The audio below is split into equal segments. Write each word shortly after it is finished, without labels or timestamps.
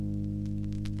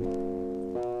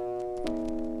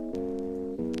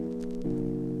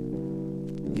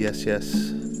Yes,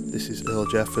 this is Earl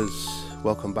Jeffers.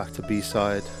 Welcome back to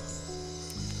B-Side.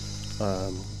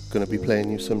 Going to be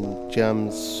playing you some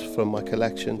jams from my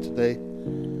collection today.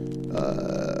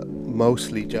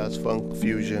 Mostly jazz, funk,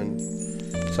 fusion,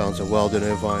 sounds of Weldon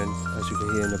Irvine, as you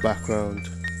can hear in the background.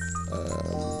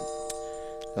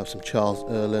 I have some Charles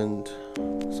Erland,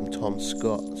 some Tom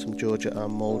Scott, some Georgia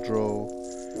Ann Muldrow,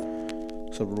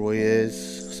 some Roy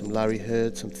Ayers, some Larry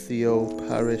Heard, some Theo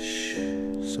Parrish,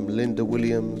 some Linda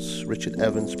Williams, Richard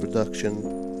Evans production.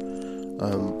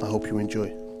 I hope you enjoy.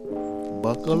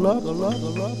 Buckle up.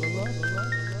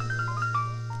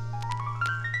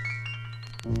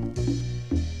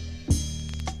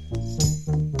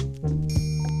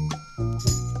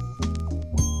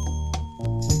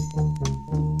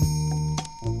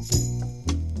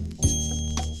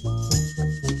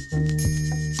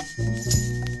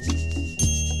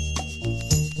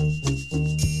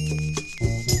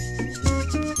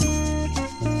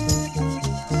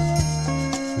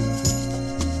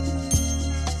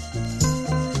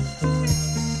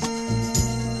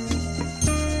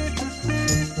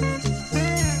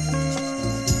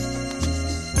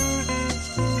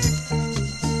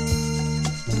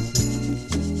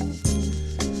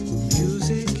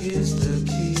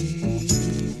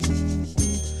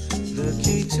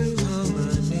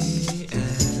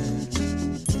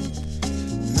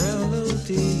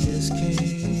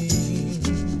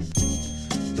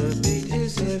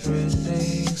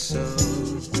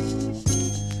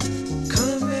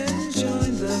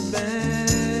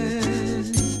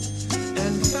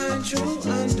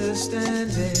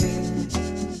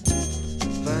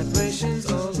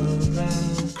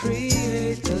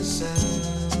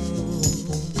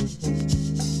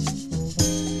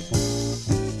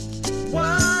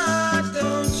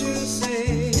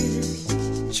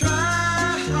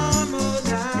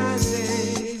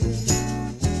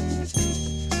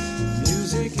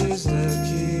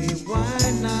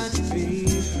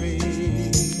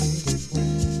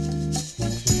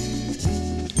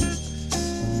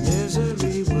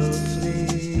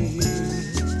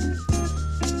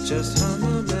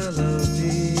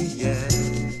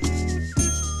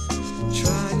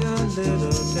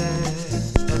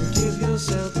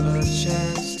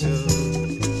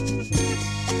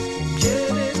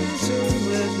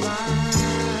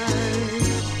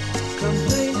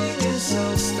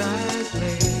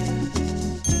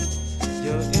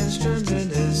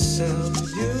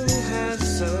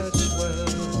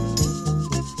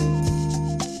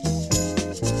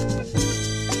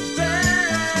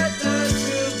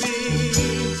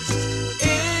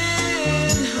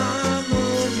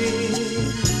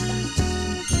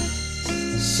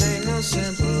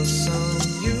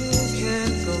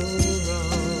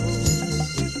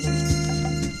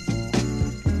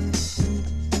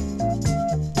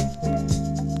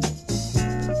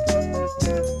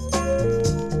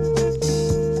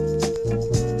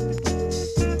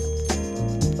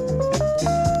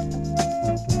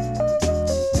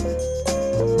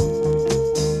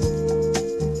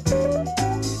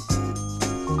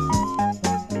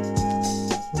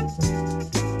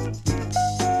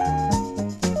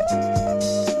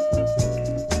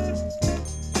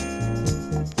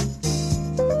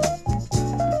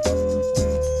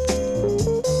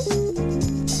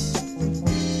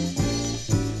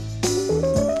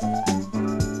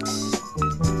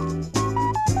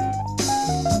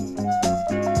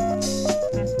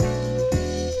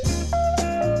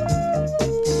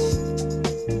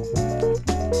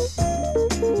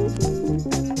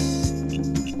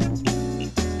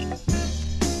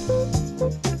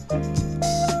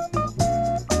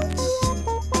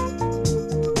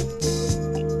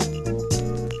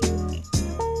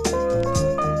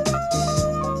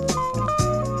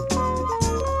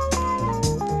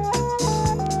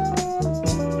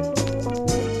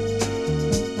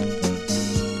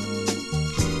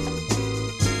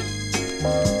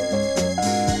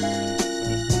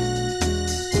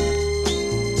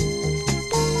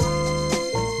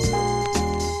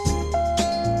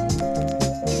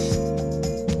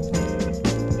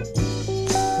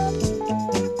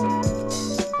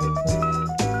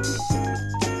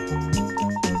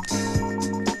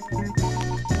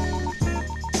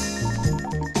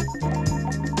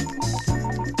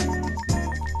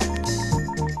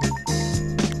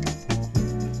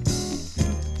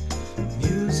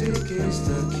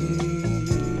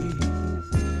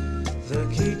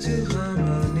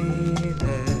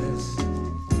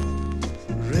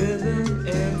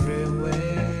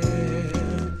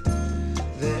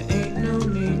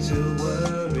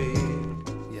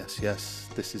 Yes,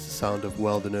 this is the sound of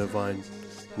Weldon Irvine.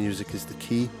 Music is the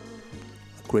key.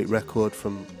 Great record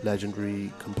from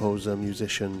legendary composer,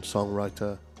 musician,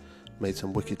 songwriter. Made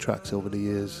some wicked tracks over the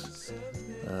years.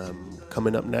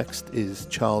 Coming up next is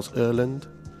Charles Earland.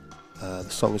 The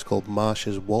song is called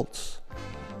Marsha's Waltz.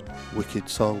 Wicked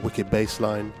song, wicked bass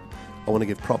line. I want to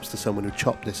give props to someone who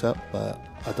chopped this up, but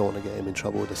I don't want to get him in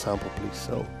trouble with the sample police,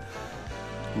 so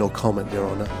no comment, Your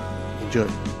Honor. Enjoy.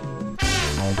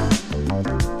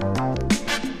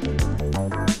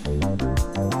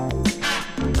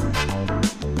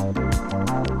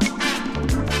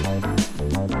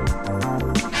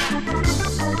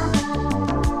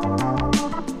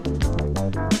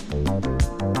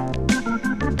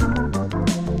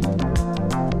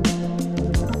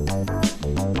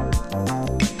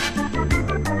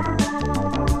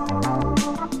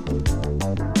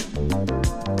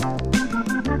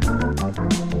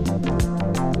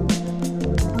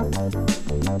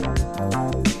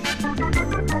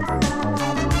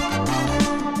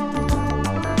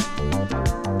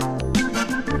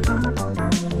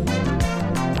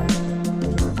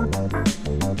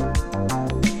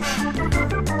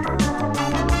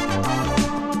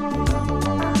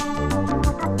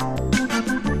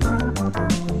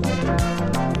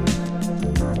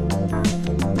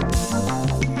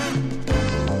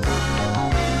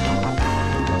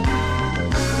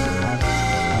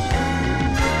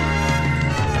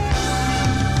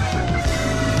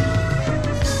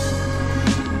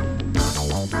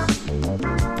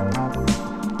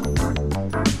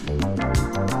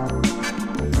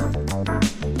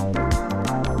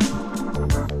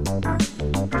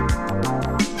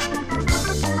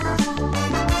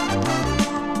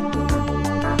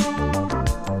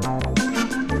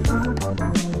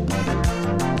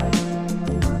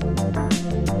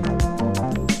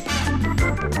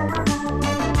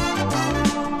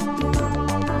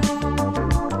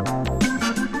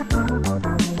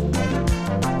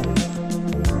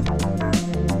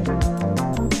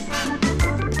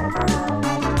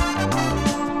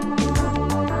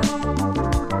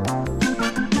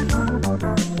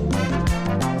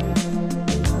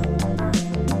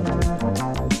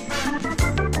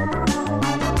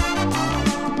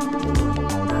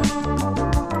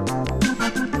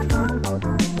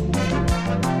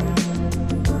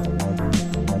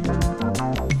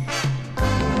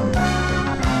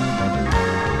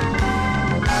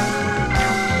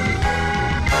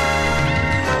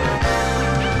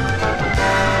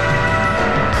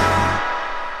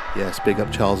 Big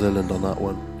up Charles Earland on that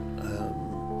one.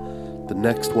 The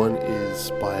next one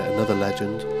is by another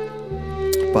legend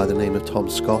by the name of Tom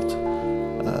Scott.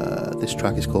 This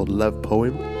track is called Love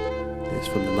Poem. It's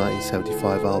from the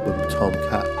 1975 album Tom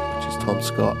Cat, which is Tom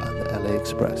Scott and the LA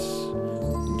Express.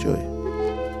 Enjoy.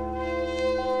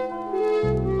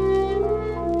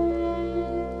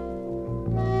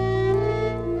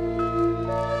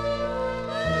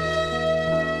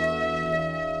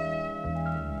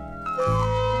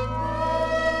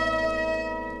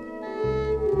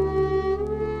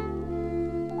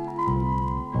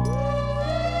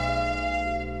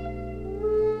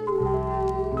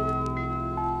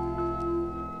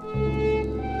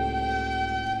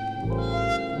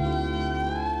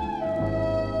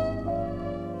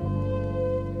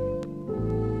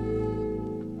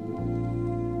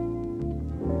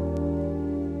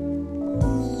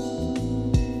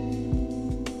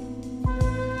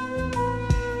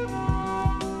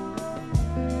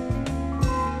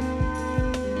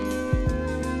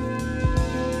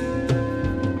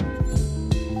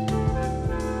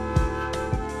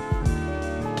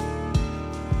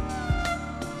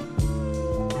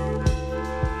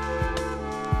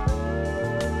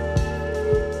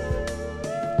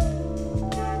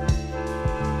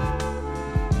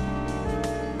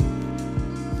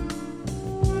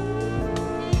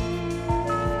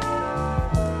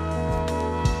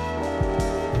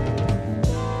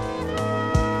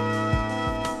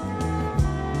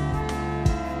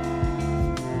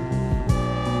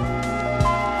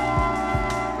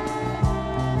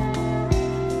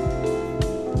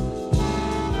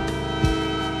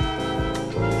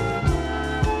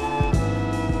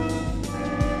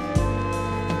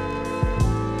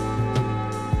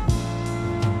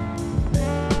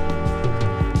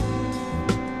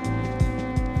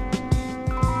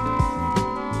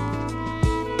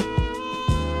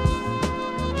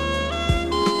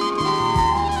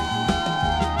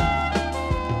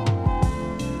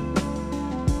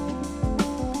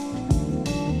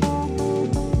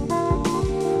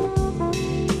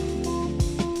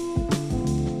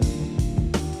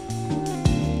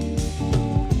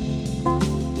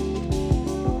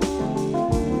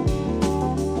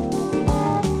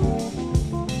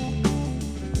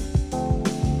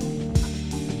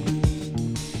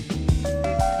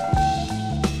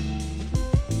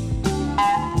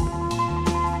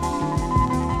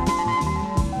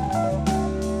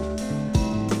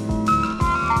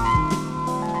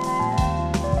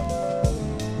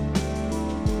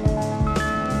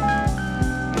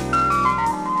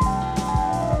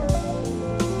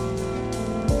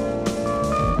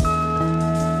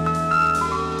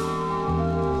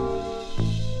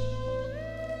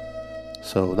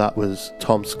 So that was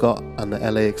Tom Scott and the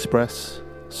LA Express,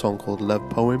 a song called Love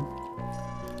Poem.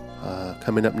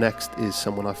 Coming up next is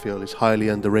someone I feel is highly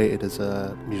underrated as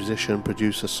a musician,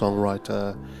 producer,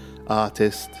 songwriter,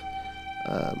 artist.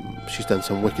 She's done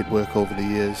some wicked work over the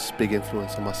years, big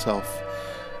influence on myself.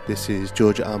 This is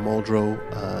Georgia Ann Muldrow.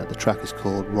 The track is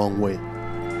called Wrong Way.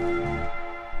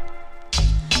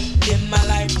 In my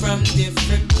life from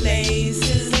different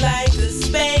places, like a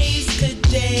space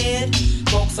cadet.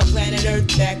 Folks on planet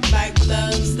Earth act like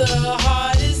love's the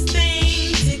hardest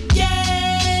thing to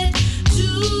get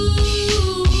to.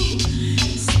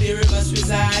 Spirit must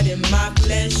reside in my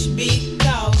flesh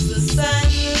because the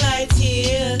sunlight's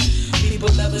here. People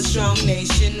love a strong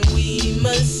nation, we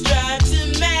must strive to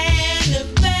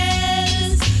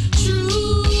manifest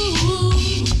true.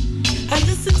 I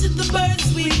listen to the birds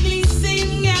sweetly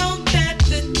sing out that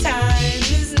the time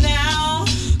is now,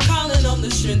 calling on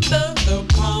the strength of the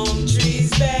palm trees.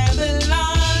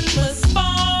 Babylon must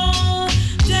fall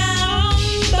down,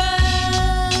 but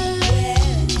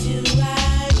where do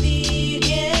I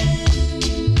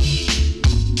begin?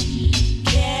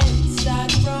 Can't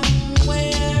start from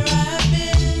where I've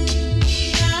been.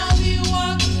 I'll be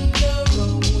walking the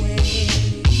wrong way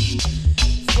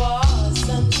for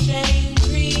some strange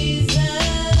reason.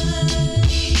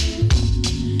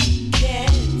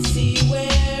 Can't see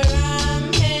where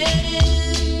I'm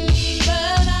heading,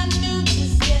 but I knew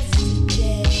just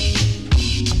yesterday.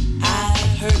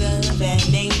 I've heard of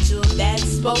an angel that's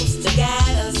supposed to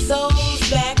guide our souls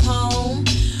back home,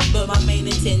 but my main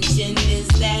intention is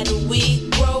that we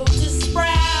grow to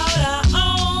sprout our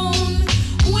own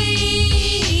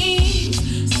wings.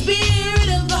 Spirit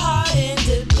of the heart,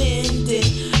 independent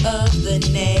of the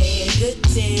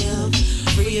negative,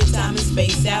 free of time and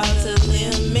space, out of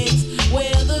limits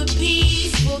where the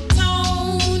peaceful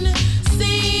tone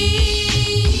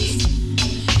sings.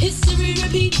 History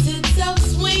repeats itself,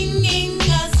 swinging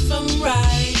us from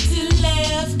right to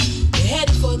left. We're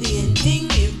headed for the ending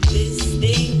if this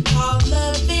thing called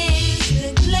love is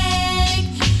neglected.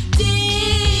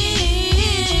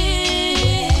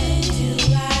 Where do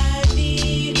I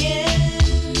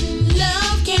begin?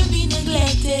 Love can't be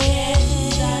neglected.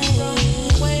 Start from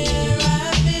where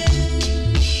I've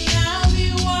been. I'll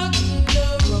be walking the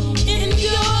road,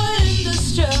 enjoying the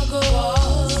struggle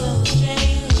for some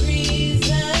strange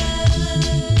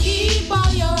reason. Keep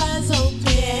all your eyes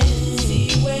open,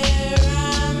 see where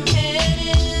I'm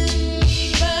heading,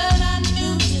 but I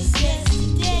knew just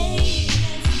yesterday.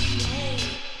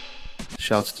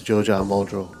 Shouts to Georgia Ann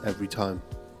Muldrow every time.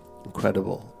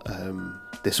 Incredible.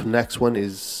 This next one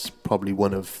is probably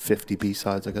one of 50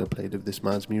 B-sides I could have played of this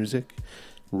man's music.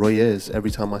 Roy Ayers,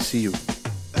 Every Time I See You.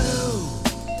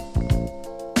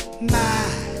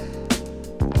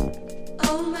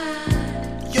 Oh my,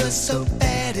 you're so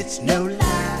bad, it's no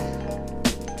lie.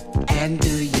 And do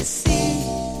you see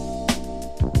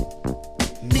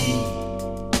me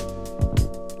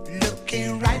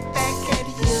looking right back at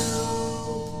you?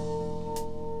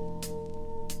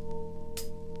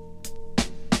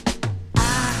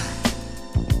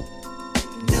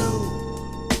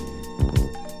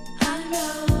 I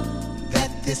know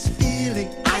that this feeling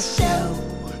I show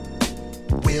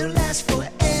will last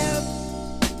forever.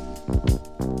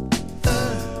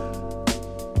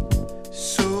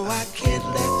 So I can't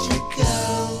let you go.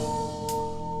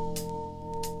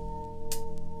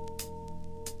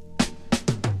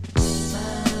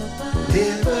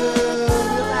 Never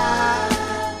will I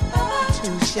be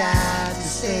too shy to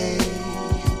say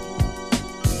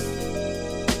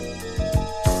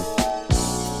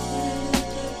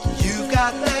you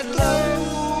got that glow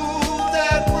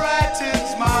that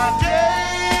brightens my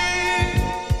day.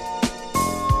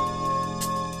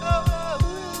 Oh, oh,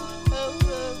 oh, oh.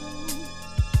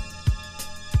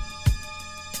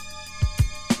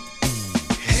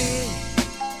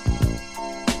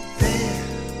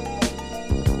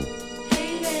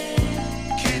 Hey there,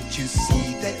 can't you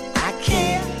see that I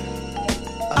care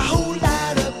a whole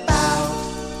lot about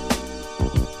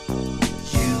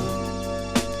you?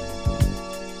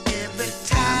 Every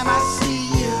time I see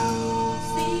you,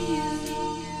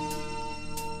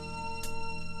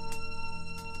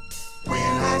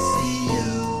 when I see you,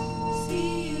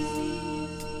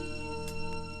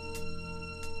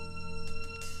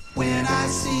 when I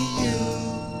see you.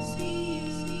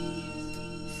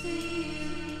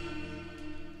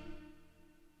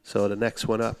 So the next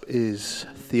one up is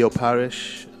Theo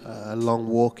Parrish, Long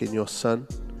Walk in Your Sun.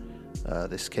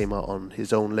 This came out on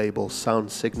his own label,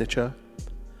 Sound Signature.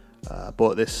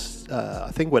 Bought this,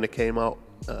 I think when it came out,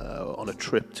 on a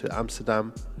trip to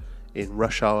Amsterdam in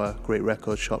Rush Hour, great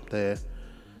record shop there.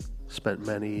 Spent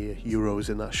many euros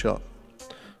in that shop.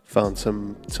 found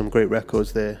some great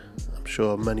records there. I'm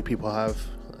sure many people have.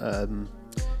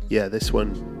 Yeah, this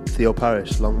one, Theo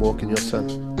Parrish, Long Walk in Your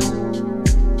Sun.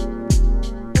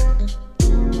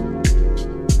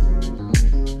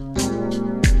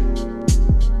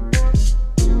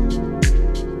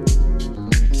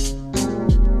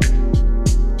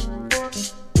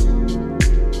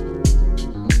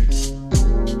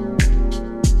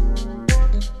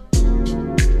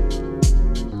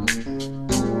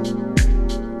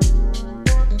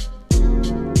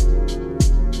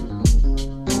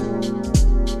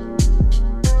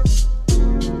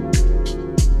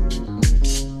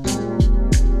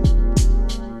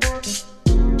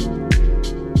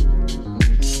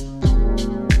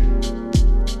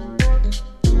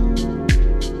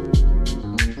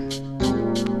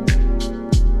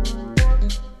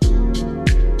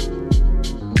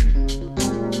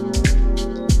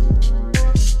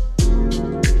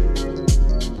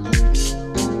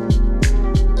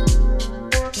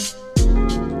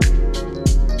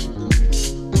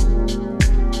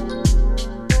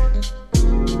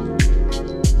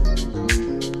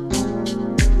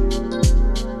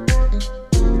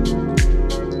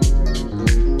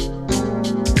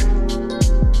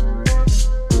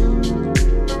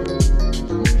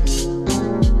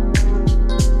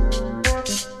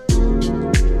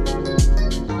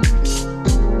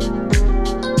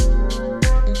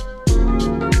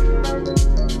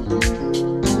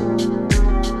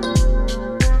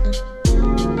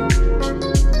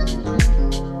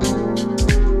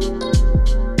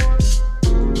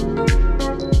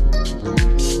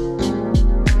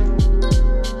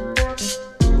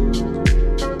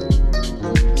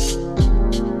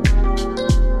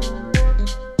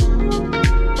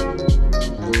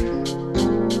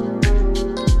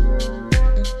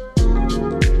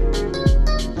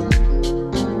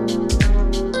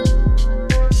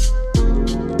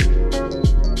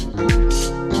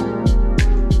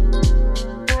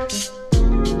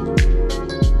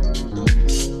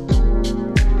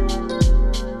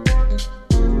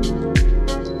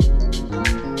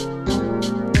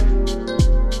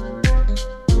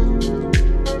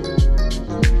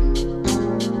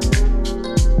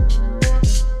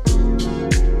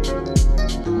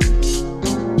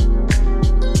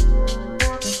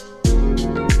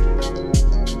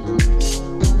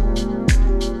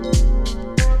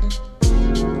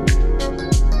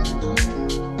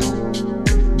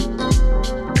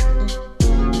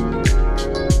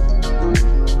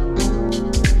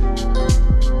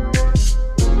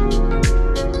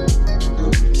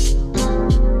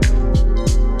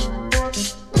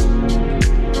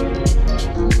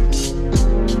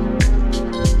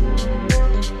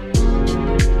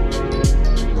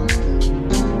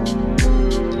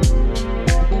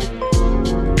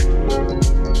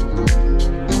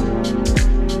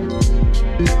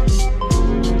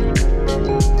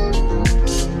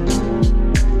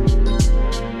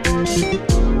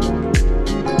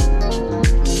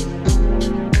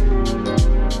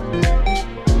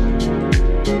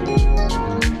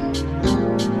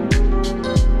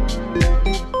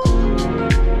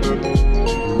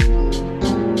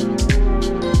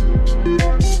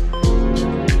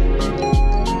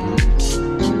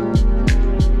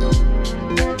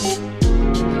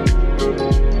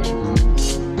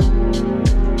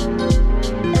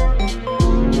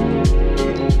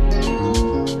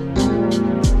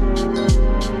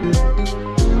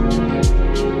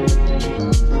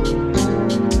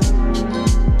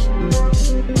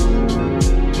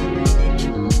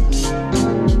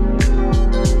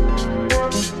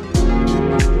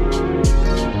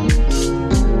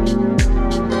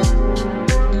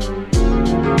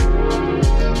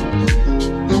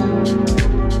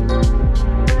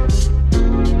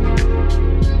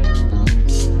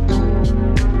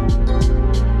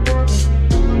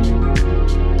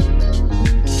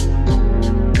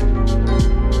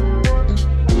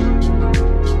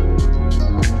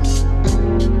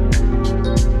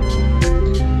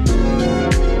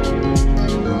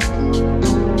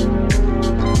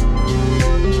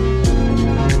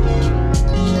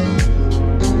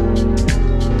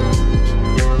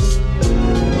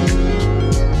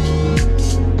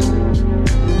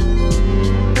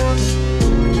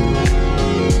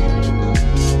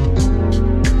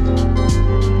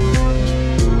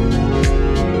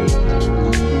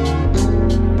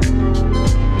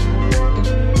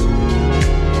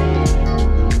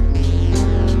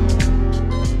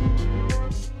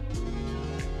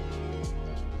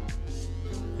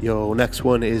 Your next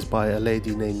one is by a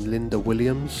lady named Linda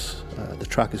Williams. The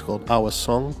track is called Our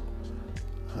Song.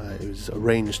 It was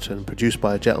arranged and produced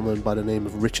by a gentleman by the name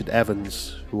of Richard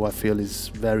Evans, who I feel is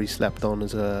very slept on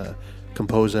as a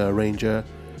composer, arranger.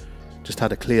 Just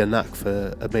had a clear knack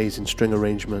for amazing string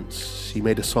arrangements. He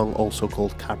made a song also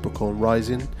called Capricorn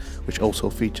Rising, which also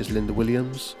features Linda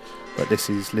Williams, but this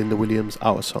is Linda Williams'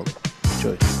 Our Song.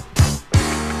 Enjoy.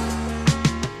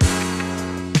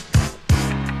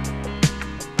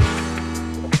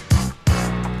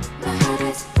 My heart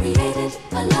has created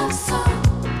a love song.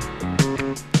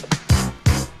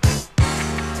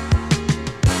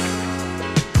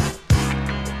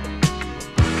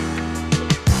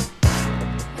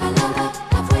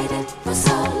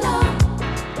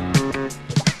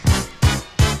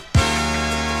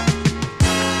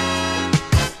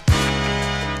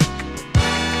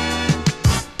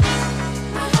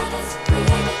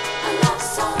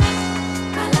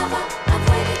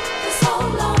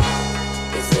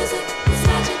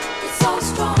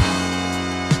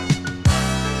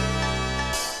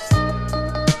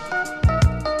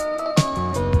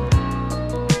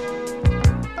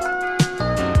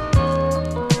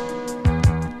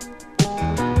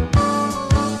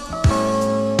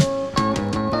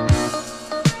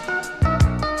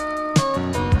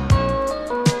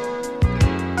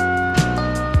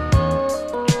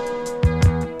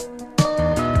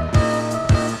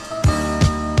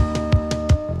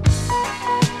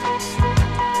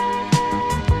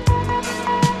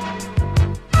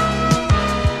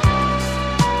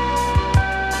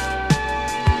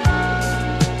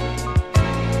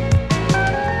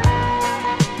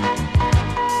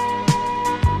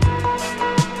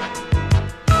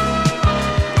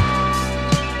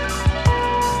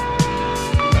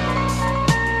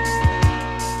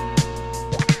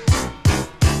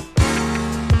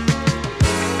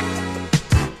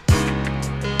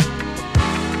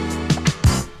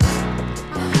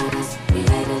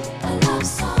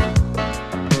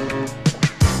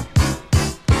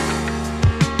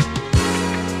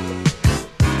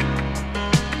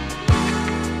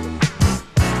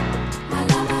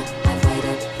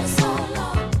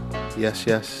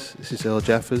 Yes, this is Earl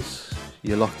Jeffers.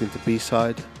 You're locked into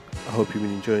B-Side. I hope you've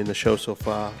been enjoying the show so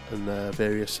far and the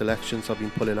various selections I've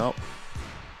been pulling out.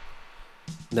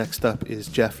 Next up is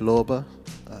Jeff Lorber.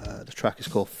 The track is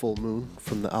called Full Moon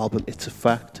from the album It's a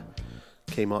Fact.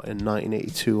 Came out in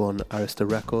 1982 on Arista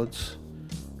Records.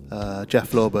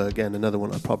 Jeff Lorber, again, another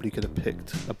one I probably could have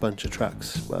picked a bunch of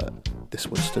tracks, but this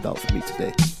one stood out for me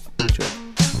today. Enjoy.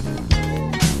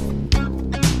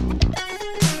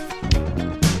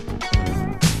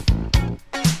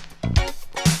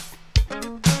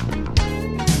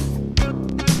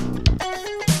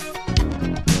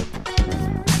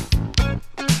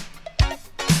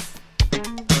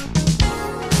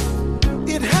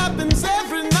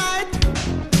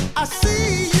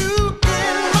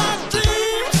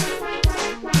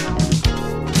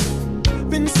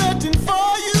 Been searching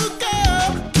for you,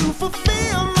 girl, to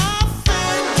fulfill my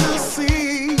fantasy.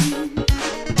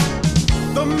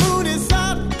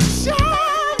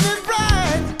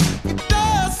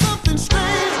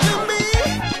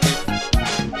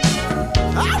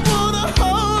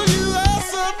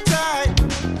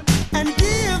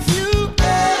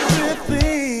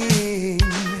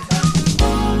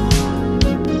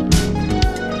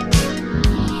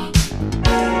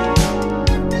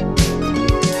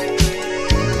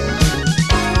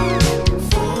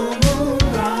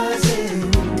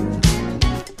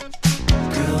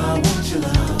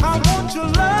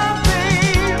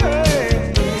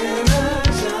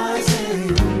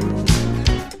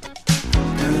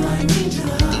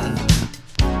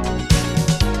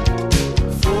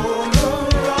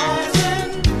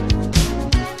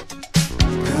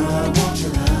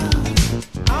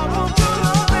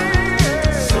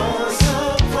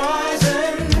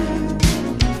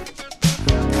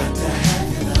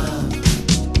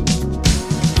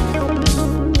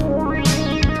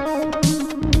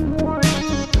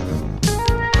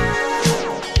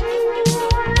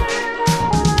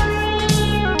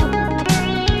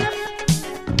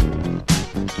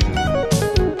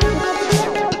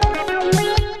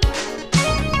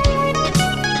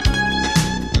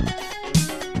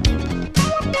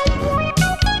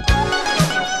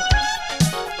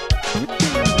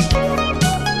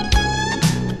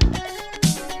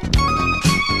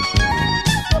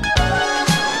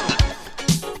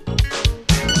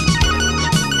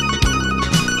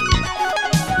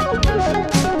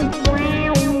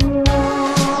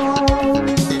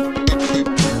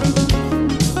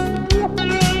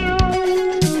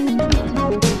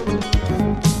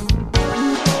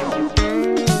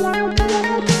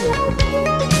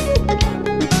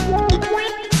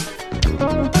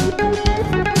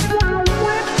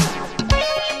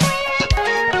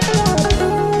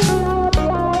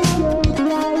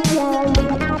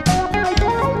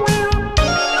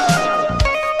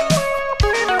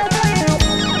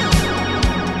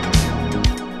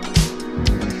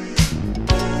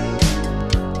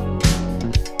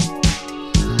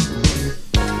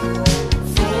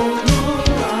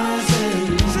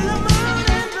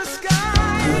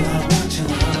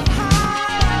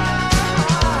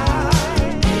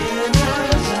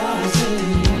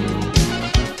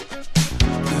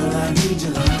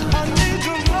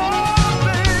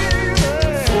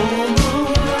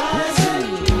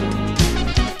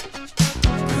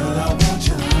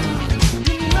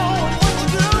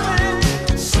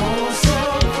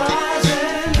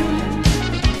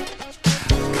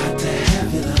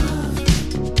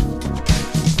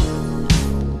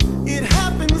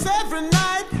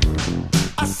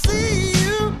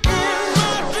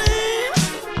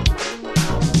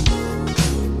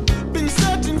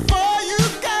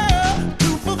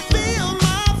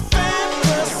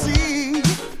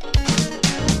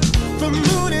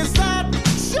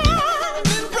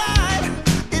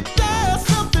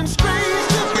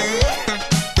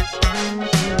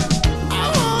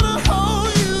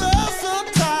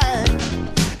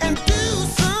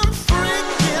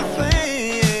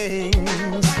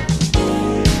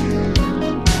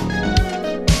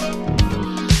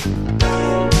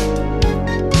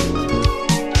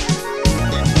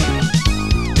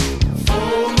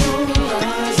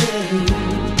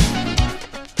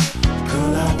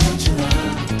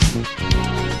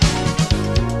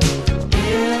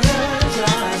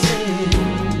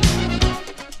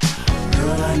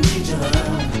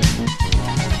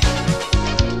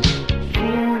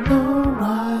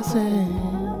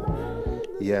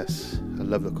 Yes, I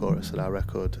love the chorus of that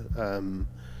record.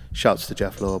 Shouts to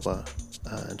Jeff Lorber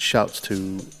and shouts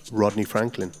to Rodney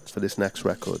Franklin for this next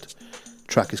record. The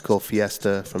track is called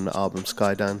Fiesta from the album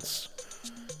Skydance.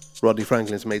 Rodney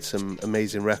Franklin's made some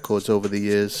amazing records over the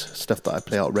years, stuff that I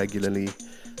play out regularly.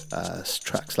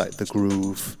 Tracks like The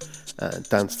Groove and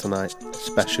Dance Tonight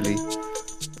especially.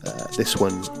 This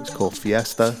one is called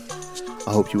Fiesta.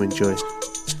 I hope you enjoy.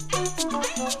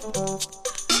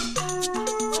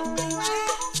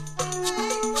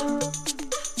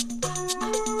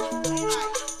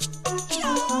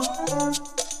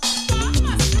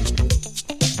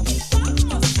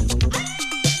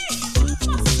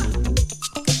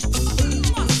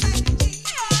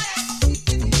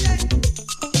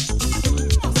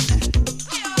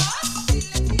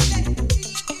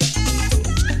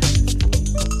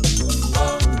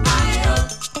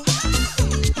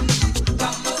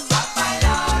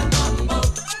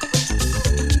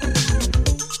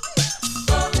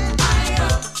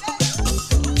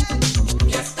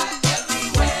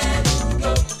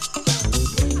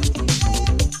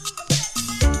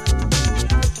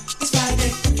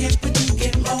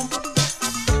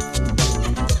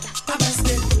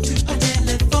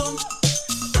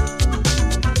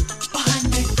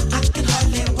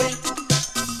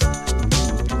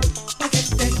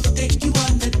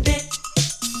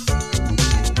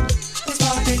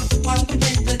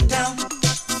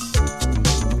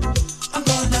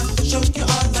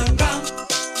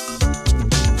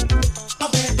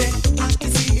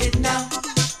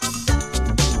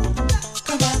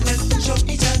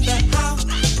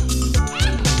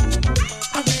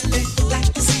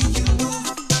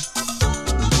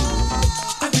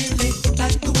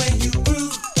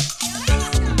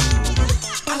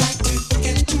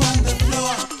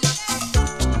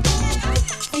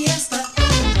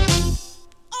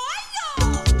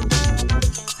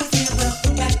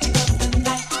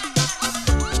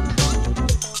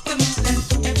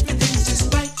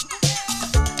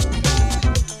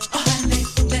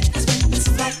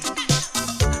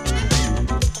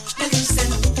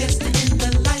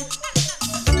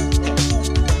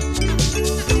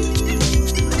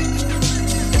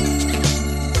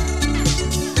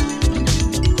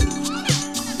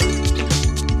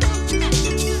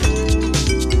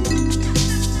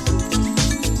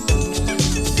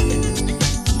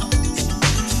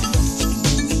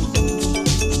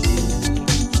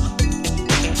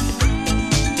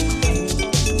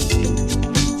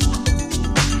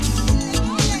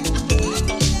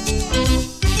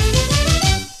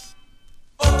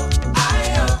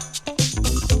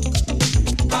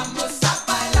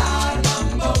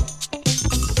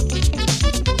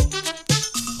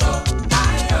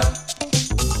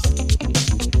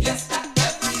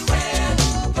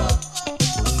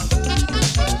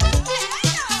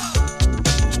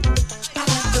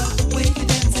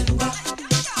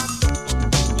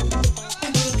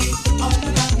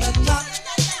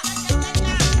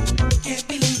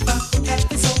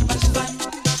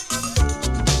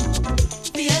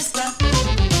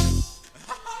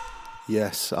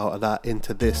 Yes, out of that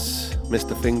into this,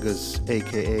 Mr. Fingers,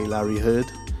 aka Larry Heard.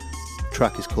 The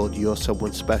track is called You're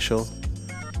Someone Special.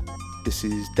 This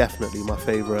is definitely my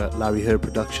favourite Larry Heard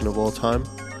production of all time.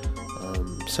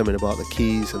 Something about the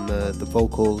keys and the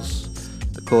vocals,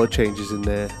 the chord changes in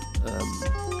there.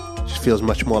 Just feels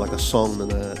much more like a song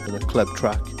than a club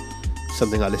track.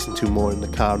 Something I listen to more in the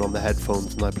car and on the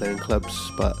headphones than I play in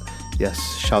clubs. But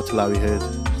yes, shout to Larry Heard,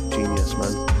 genius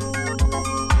man.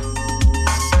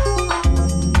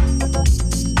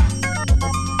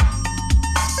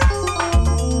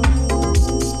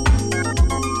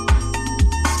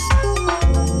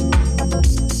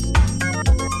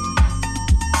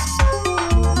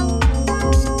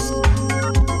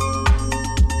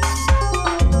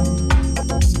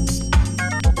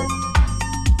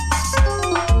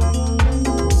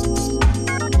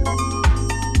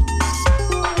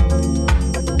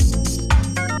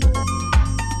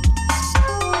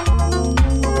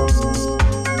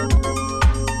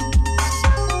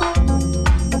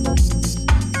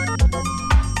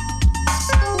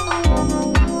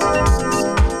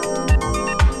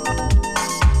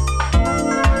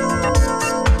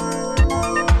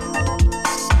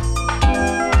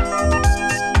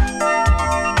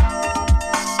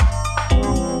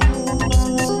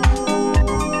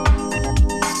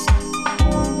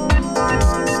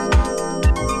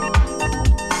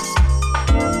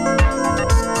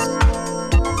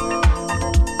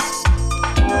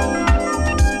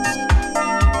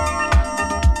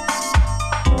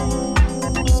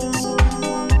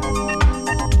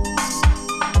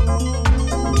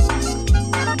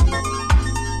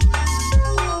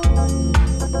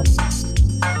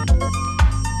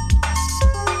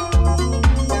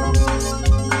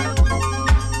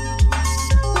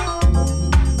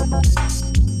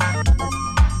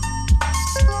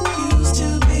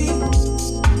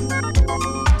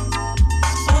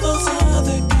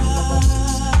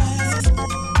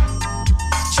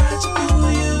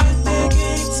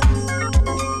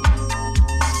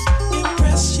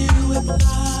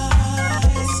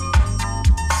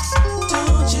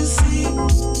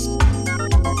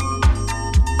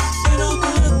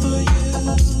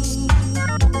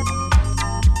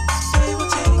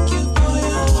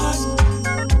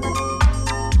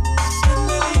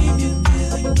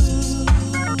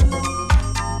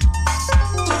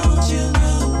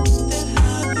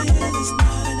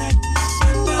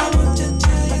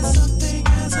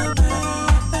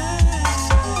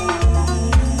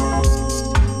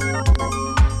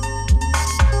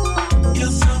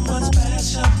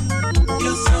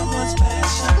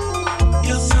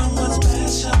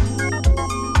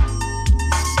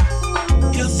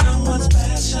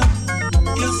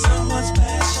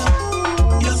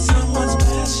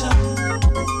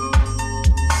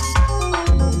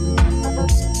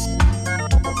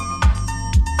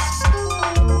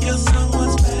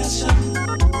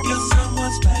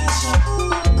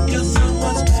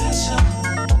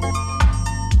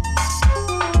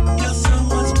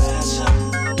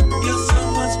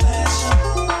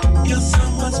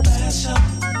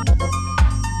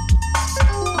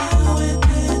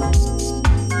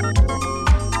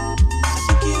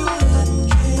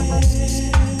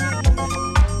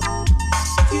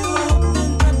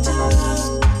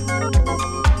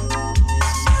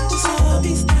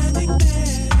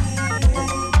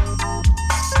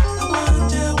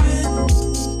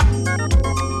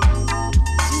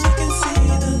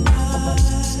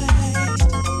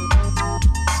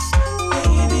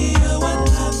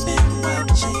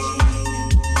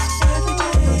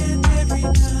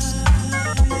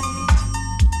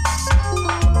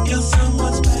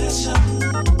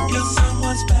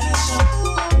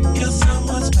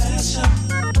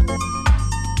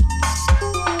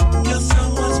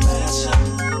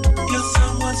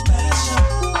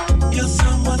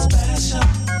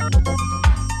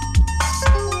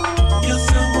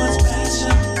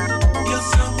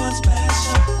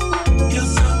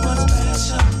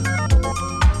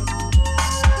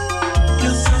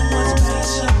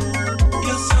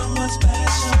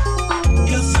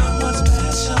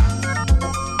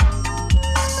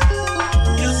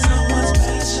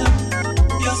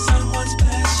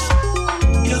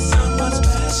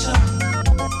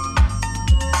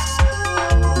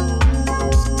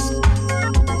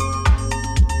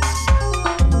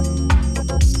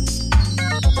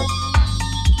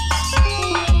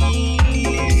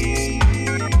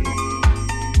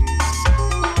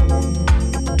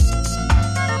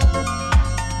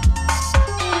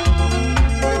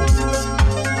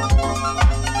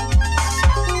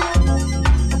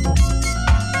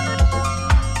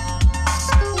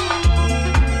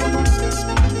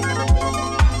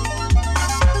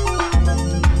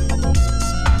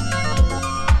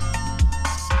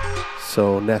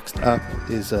 So next up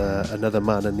is another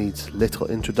man that needs little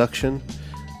introduction.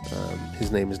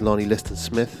 His name is Lonnie Liston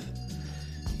Smith.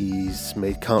 He's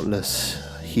made countless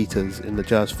heaters in the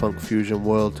jazz funk fusion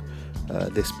world,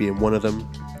 this being one of them.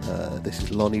 This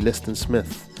is Lonnie Liston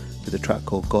Smith with a track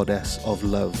called Goddess of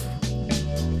Love.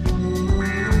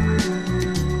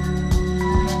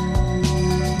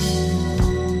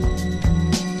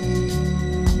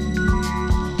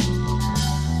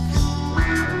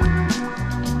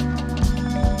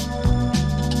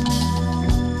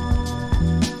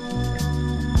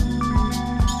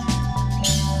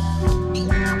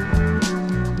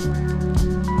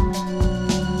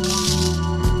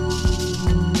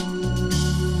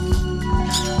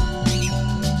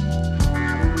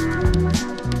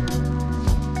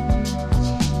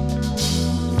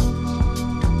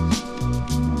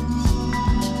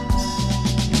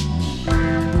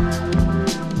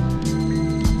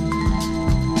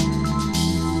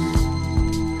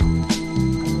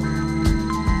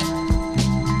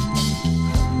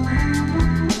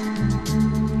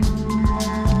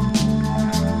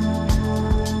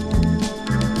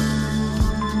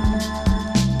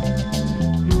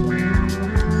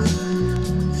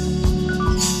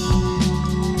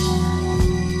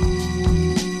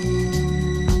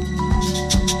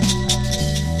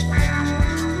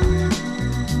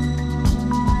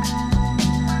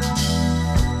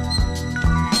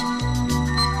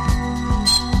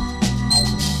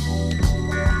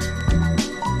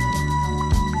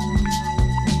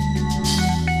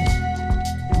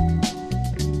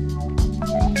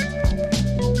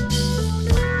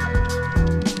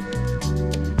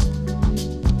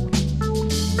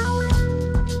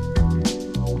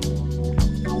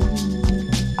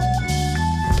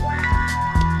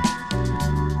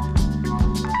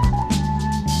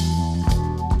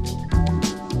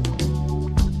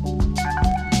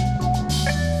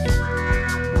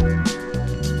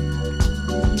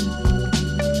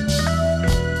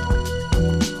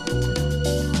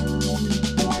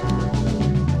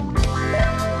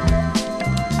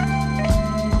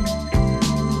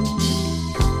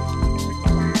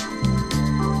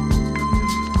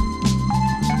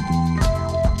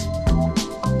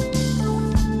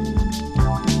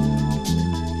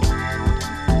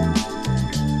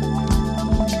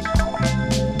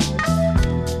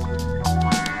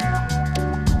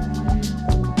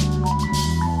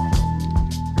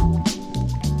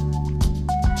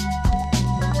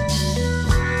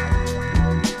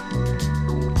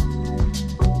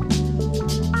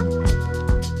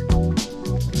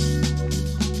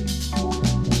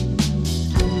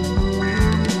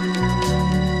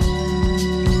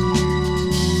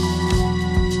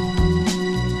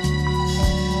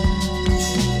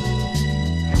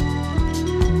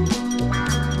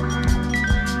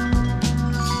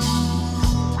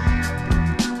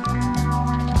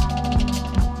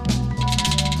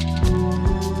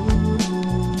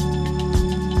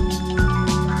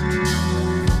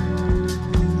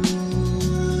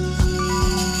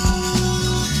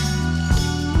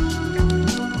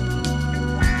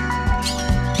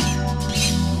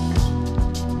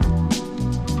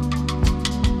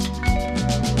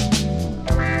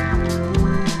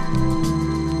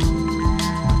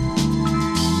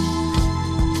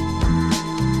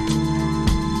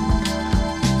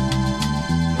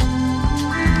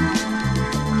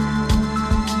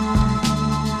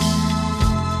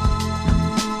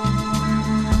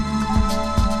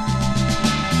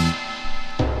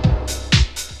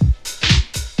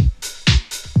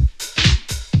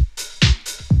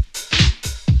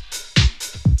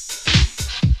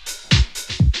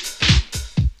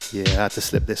 Yeah, I had to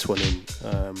slip this one in.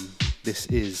 This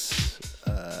is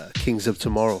Kings of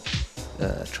Tomorrow,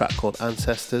 a track called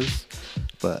Ancestors,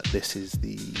 but this is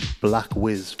the Black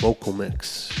Wiz vocal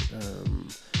mix.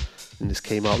 And this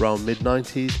came out around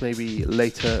mid-90s, maybe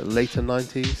later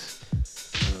 90s,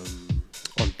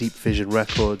 on Deep Vision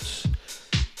Records.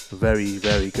 Very,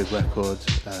 very good record.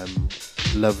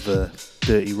 Love the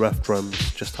dirty, rough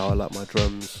drums, just how I like my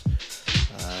drums.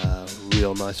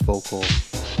 Real nice vocal,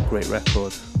 great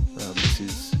record. This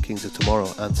is Kings of Tomorrow,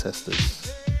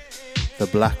 Ancestors, the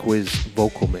Black Wiz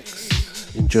vocal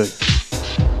mix. Enjoy.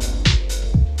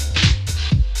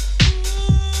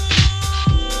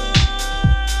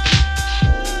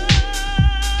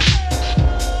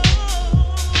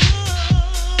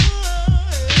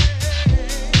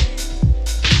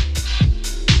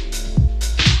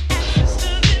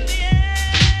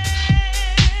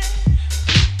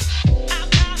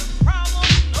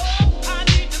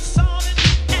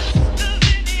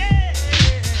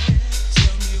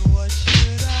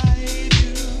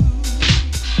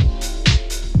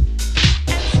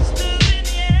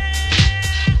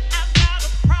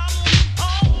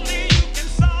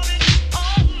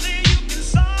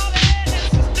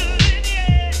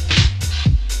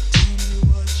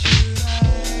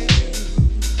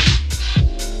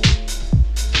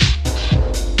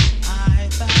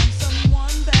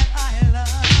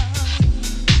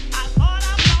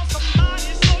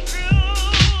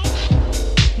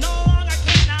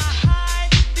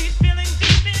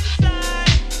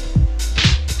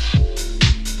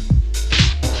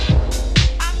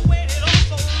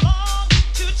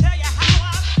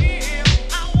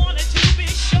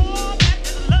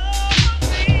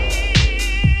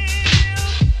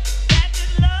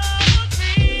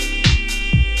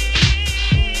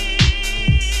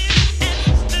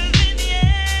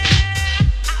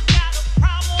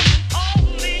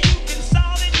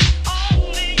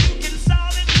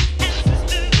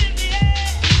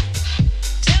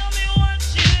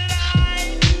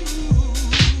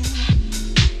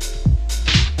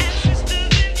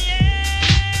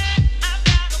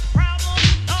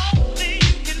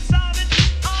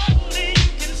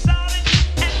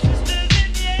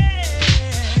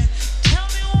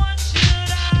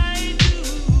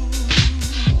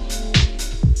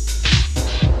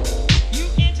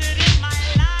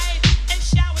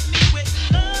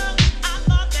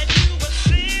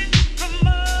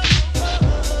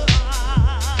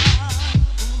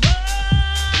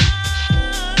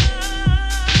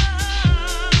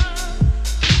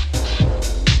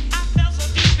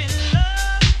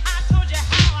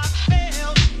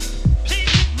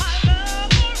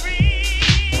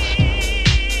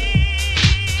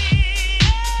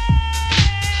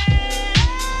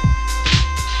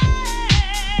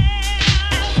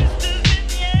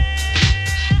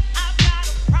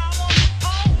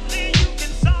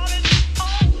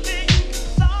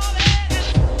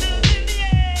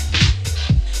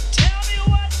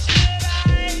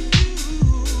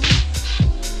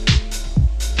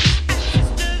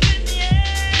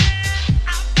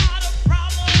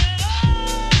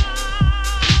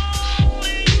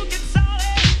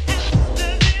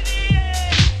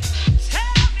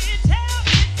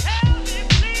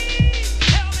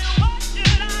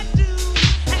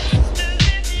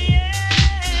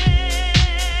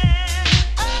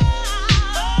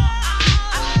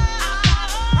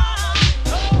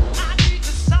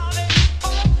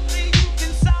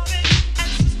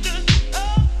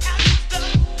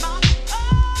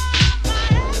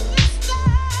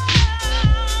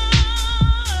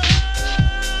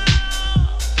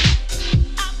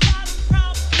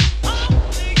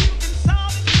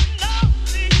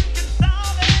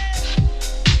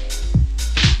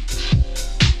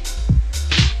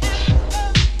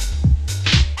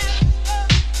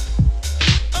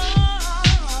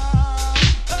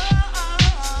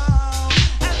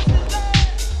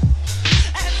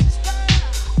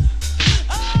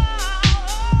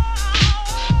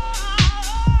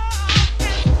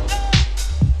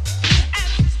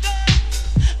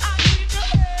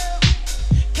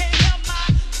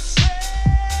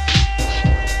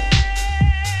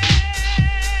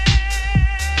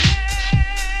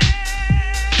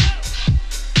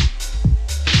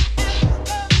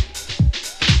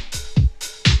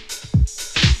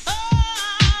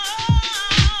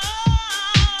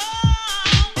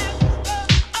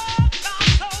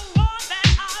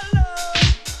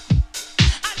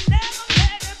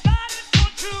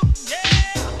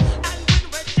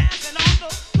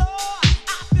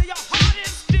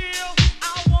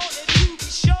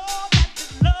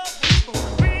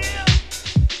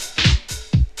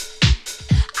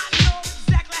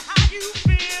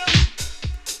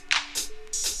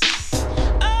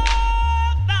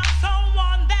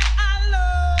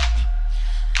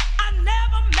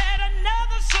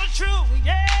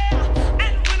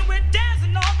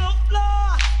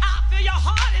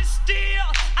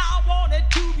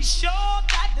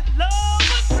 that love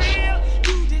was real.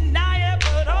 You deny it,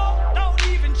 but oh, don't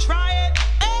even try it.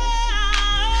 I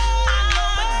know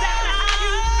exactly how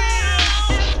you feel.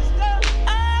 I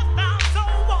found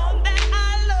someone that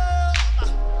I love.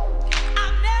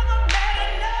 I've never met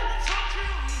another so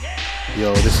true. Yeah. Yo,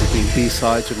 this has been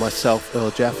B-Sides with myself,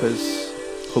 Earl Jeffers.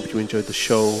 Hope you enjoyed the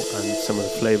show and some of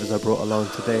the flavors I brought along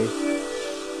today.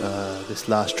 This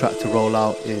last track to roll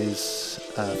out is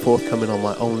forthcoming on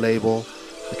my own label.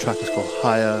 The track is called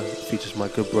Higher. It features my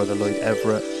good brother Lloyd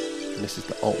Everett, and this is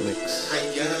the alt mix.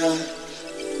 Higher,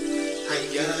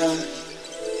 higher,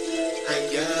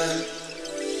 higher,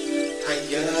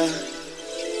 higher,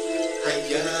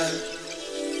 higher,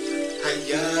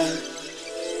 higher, higher,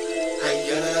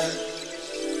 higher,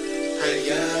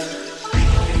 higher, higher.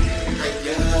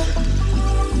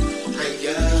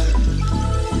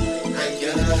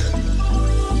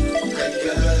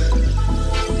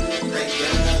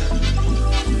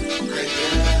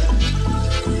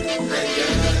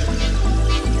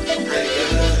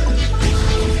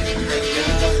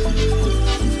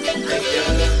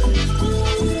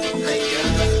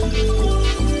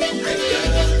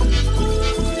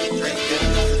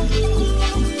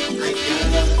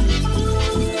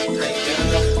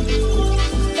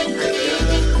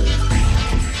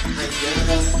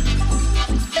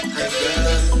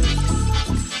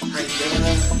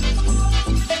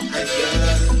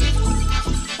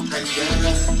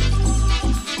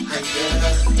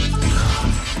 I